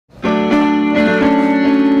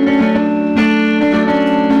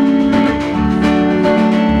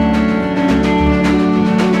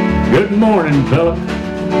fella.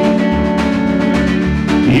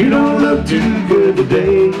 You don't look too good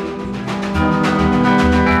today.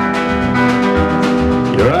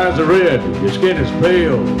 Your eyes are red, your skin is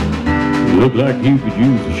pale. You look like you could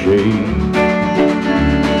use a shave.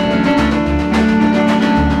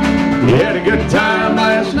 You had a good time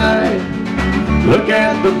last night. Look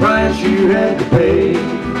at the price you had to pay.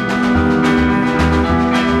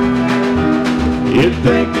 You'd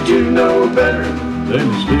think that you know better than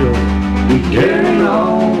to still be carrying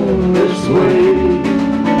on this way.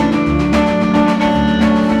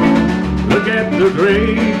 Look at the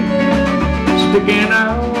gray sticking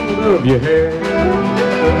out of your hair.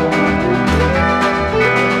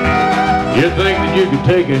 You think that you could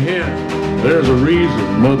take a hint. There's a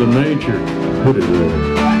reason Mother Nature put it there.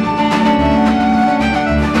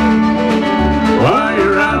 While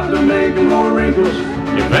you're out there making more wrinkles,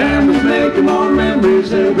 your family's making more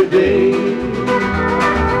memories every day.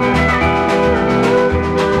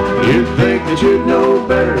 You'd think that you'd know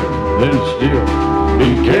better than still be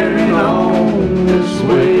carrying on this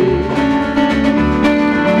way.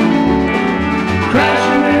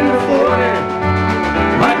 Crashing in a 40,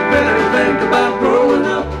 might better think about growing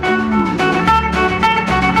up.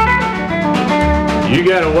 You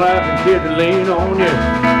got a wife and kid to lean on you,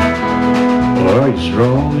 or are you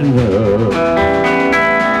strong enough?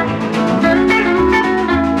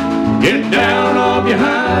 Get down off your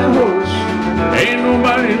high horse, ain't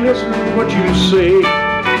nobody listening to what you say.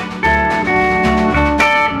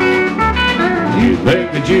 You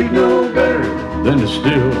think that you'd know better than to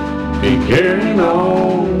still be carrying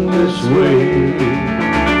on this way.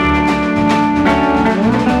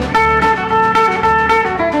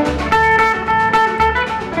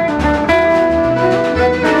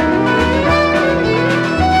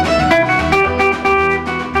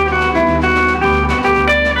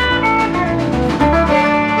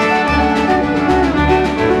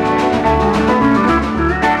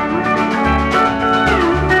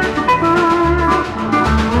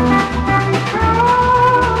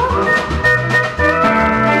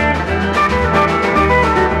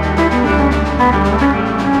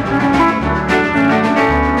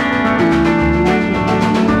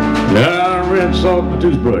 Rinse off the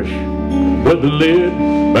toothbrush, put the lid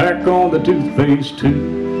back on the toothpaste too.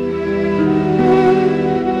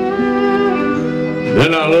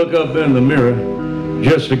 Then I look up in the mirror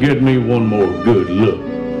just to get me one more good look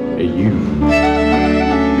at you.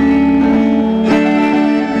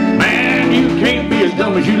 Man, you can't be as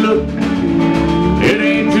dumb as you look. It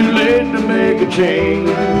ain't too late to make a change.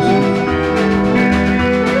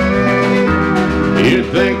 You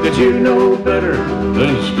think that you know better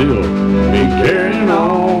than still be carrying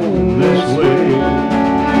on this way.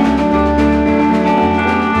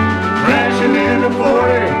 Crashing in a 40,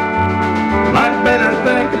 might better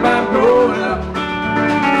think about growing up.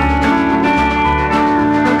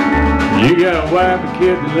 You got a wife and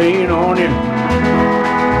kid to lean on you,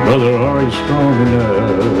 brother, are you strong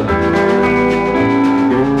enough?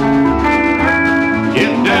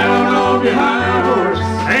 Get down off your high horse,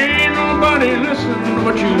 ain't nobody listening to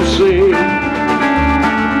what you say.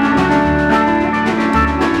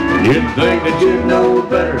 You'd think that you'd know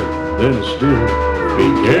better than to still be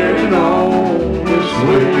carrying on this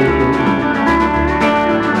way.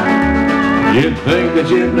 You'd think that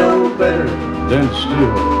you'd know better than to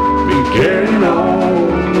still be carrying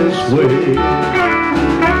on this way.